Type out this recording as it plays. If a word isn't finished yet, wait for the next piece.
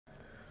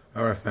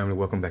All right, family,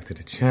 welcome back to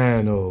the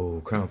channel,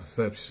 Crown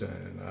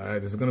Perception. All right,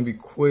 this is gonna be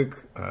quick.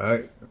 All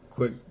right,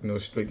 quick,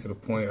 straight to the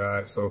point. All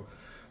right, so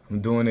I'm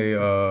doing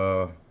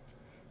an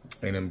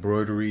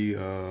embroidery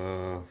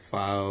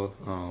file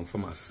for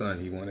my son.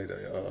 He wanted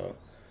a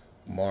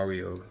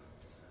Mario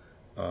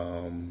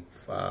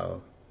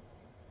file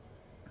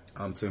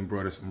to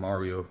embroider some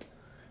Mario.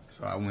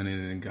 So I went in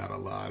and got a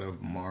lot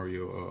of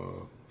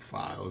Mario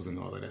files and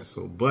all of that.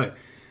 So, but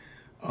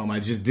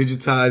I just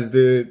digitized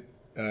it.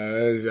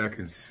 As y'all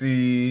can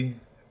see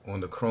on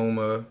the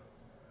chroma,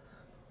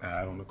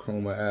 on the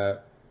chroma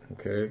app,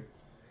 okay?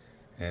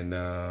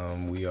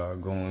 And we are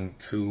going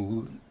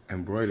to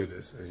embroider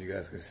this. As you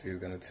guys can see, it's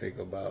gonna take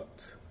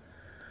about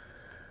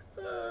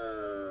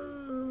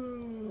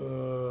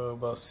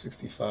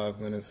 65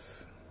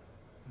 minutes,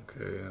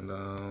 okay?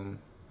 And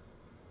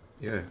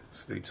yeah,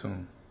 stay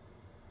tuned.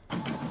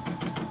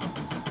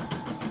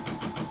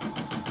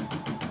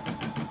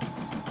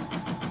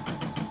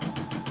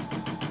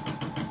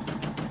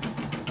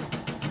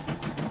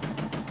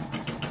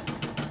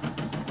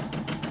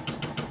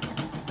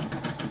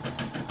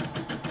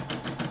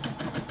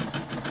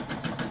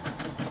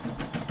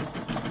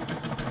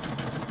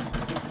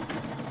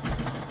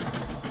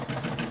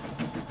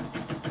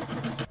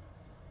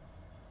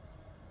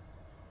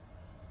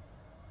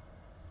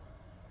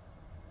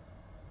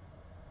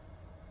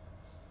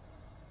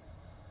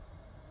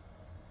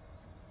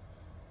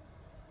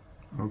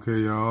 Okay,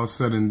 y'all, all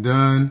said and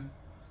done.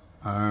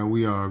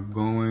 We are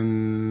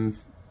going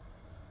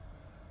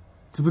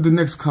to put the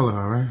next color,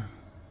 all right?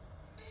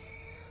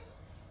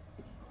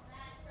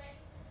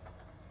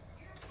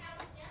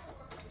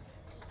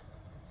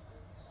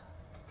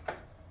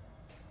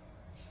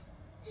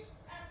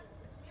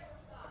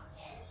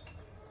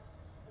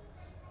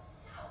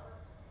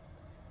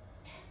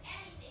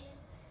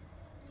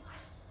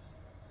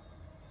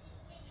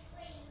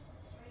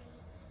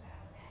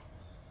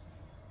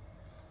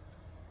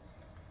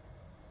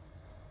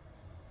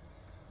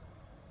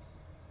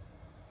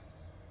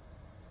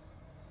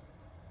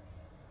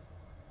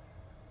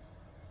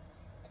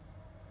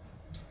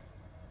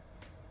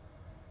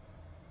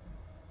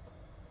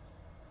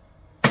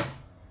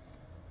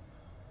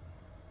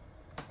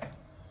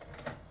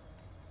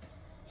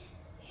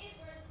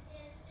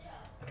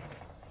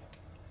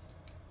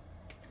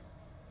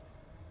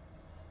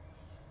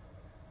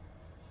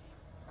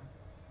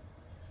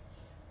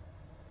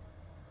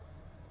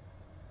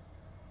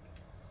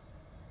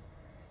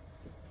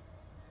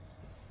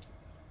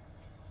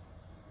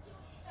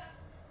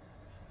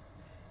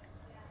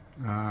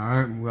 All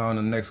right, we're on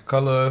the next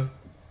color,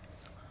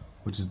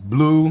 which is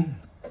blue.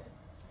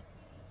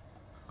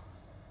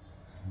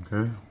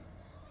 Okay.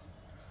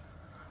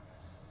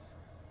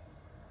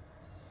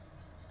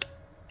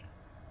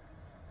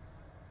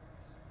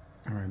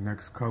 All right,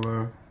 next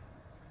color.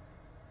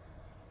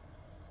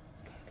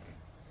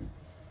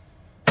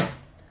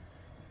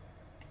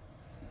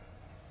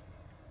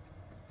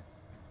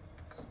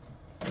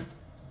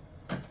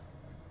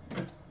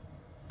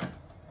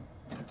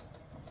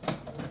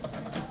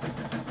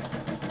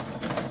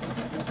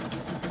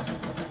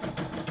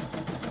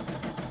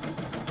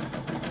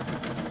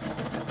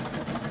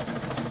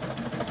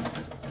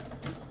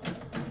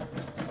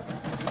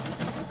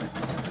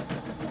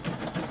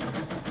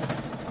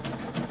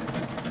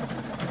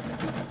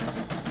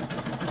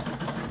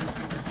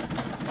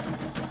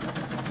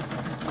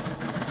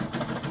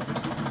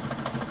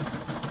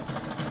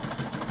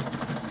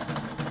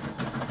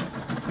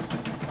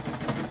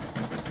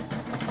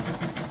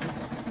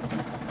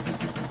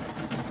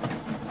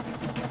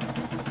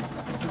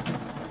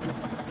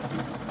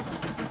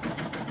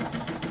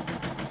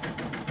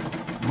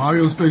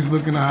 Mario's face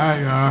looking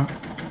alright, y'all.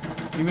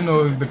 Even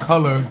though the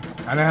color,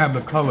 I didn't have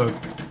the color.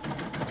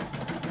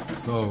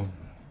 So,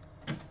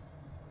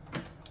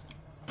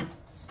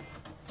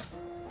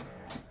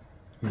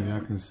 yeah, I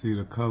can see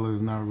the color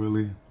is not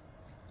really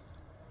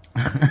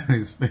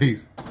his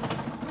face.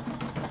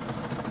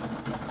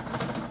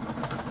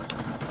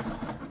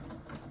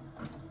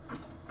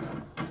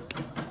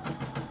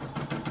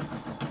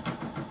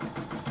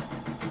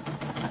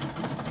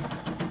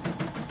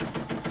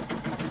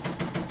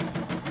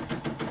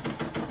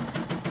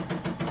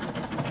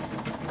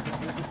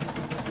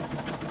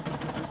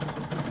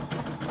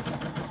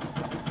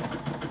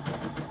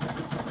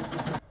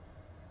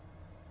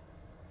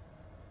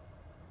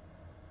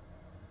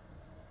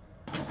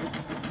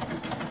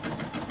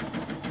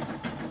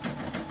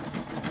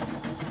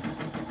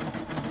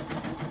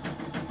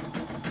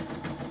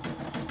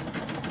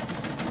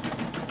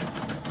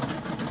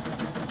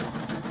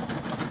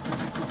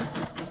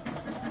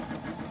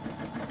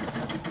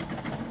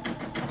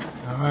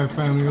 All right,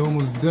 family,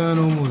 almost done,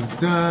 almost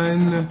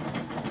done.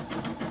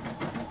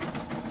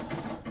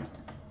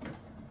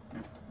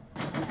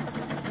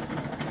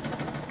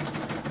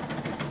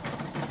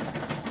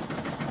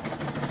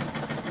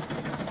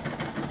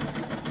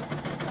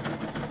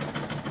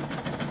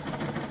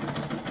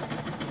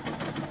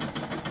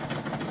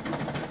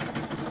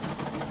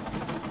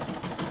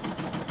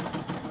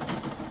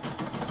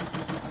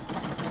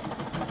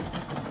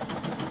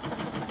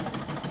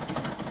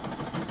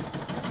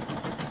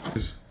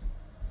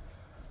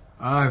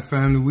 Alright,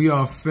 family, we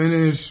are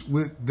finished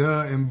with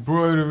the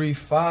embroidery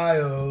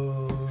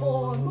file.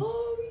 For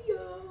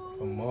Mario.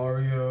 For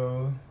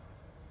Mario.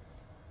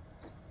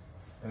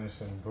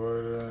 Finished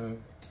embroidering.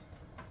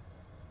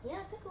 Yeah,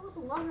 it took a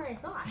little longer than I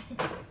thought.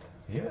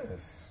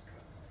 Yes.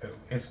 It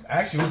was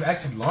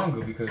actually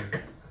longer because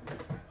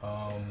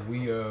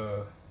we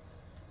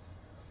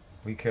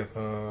kept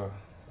see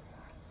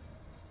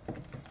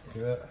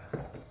that?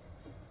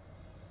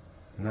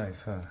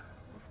 Nice, huh?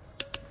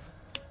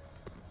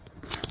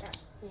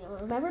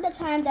 Remember the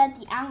time that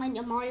the outline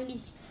of Mario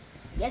used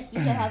to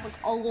have like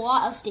a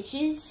lot of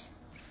stitches?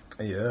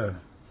 Yeah.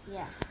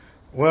 Yeah.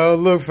 Well,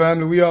 look,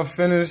 family, we are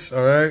finished.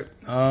 All right.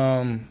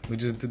 We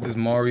just did this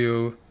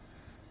Mario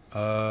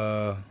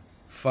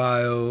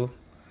file.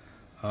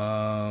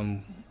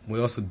 We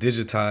also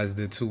digitized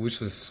it too, which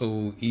was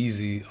so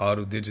easy,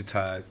 auto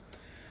digitized.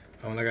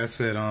 Like I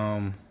said,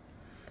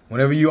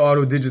 whenever you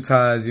auto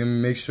digitize, you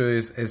make sure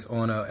it's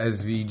on a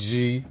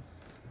SVG.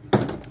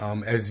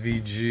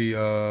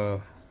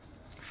 SVG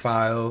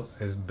file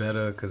is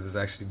better because it's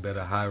actually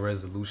better high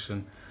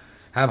resolution.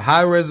 Have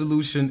high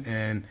resolution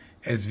and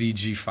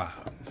SVG file.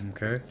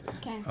 Okay.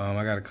 Okay.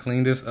 I gotta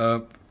clean this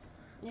up.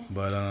 Yeah.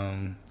 But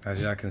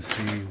as y'all can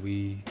see,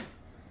 we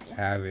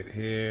have it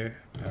here.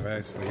 All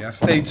right. So y'all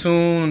stay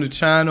tuned on the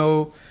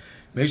channel.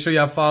 Make sure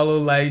y'all follow,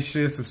 like,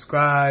 share,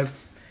 subscribe,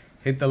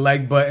 hit the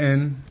like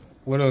button.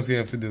 What else you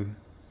have to do?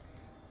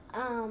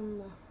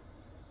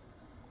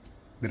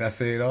 Did I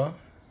say it all?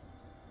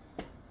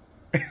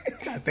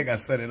 I think I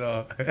said it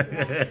all.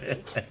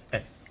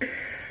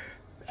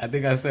 I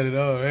think I said it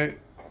all, right?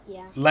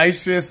 Yeah. Like,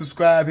 share,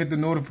 subscribe, hit the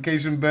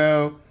notification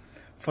bell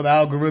for the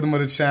algorithm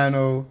of the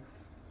channel.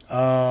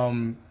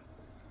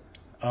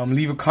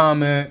 Leave a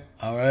comment,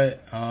 all right?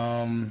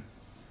 And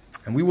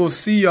we will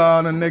see y'all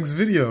in the next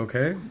video,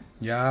 okay?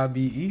 Y'all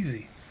be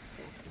easy.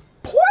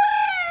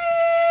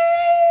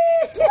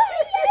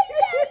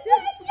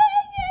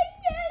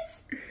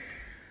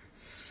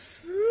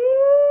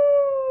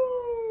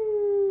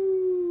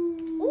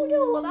 Who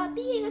knew about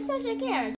being a subject character?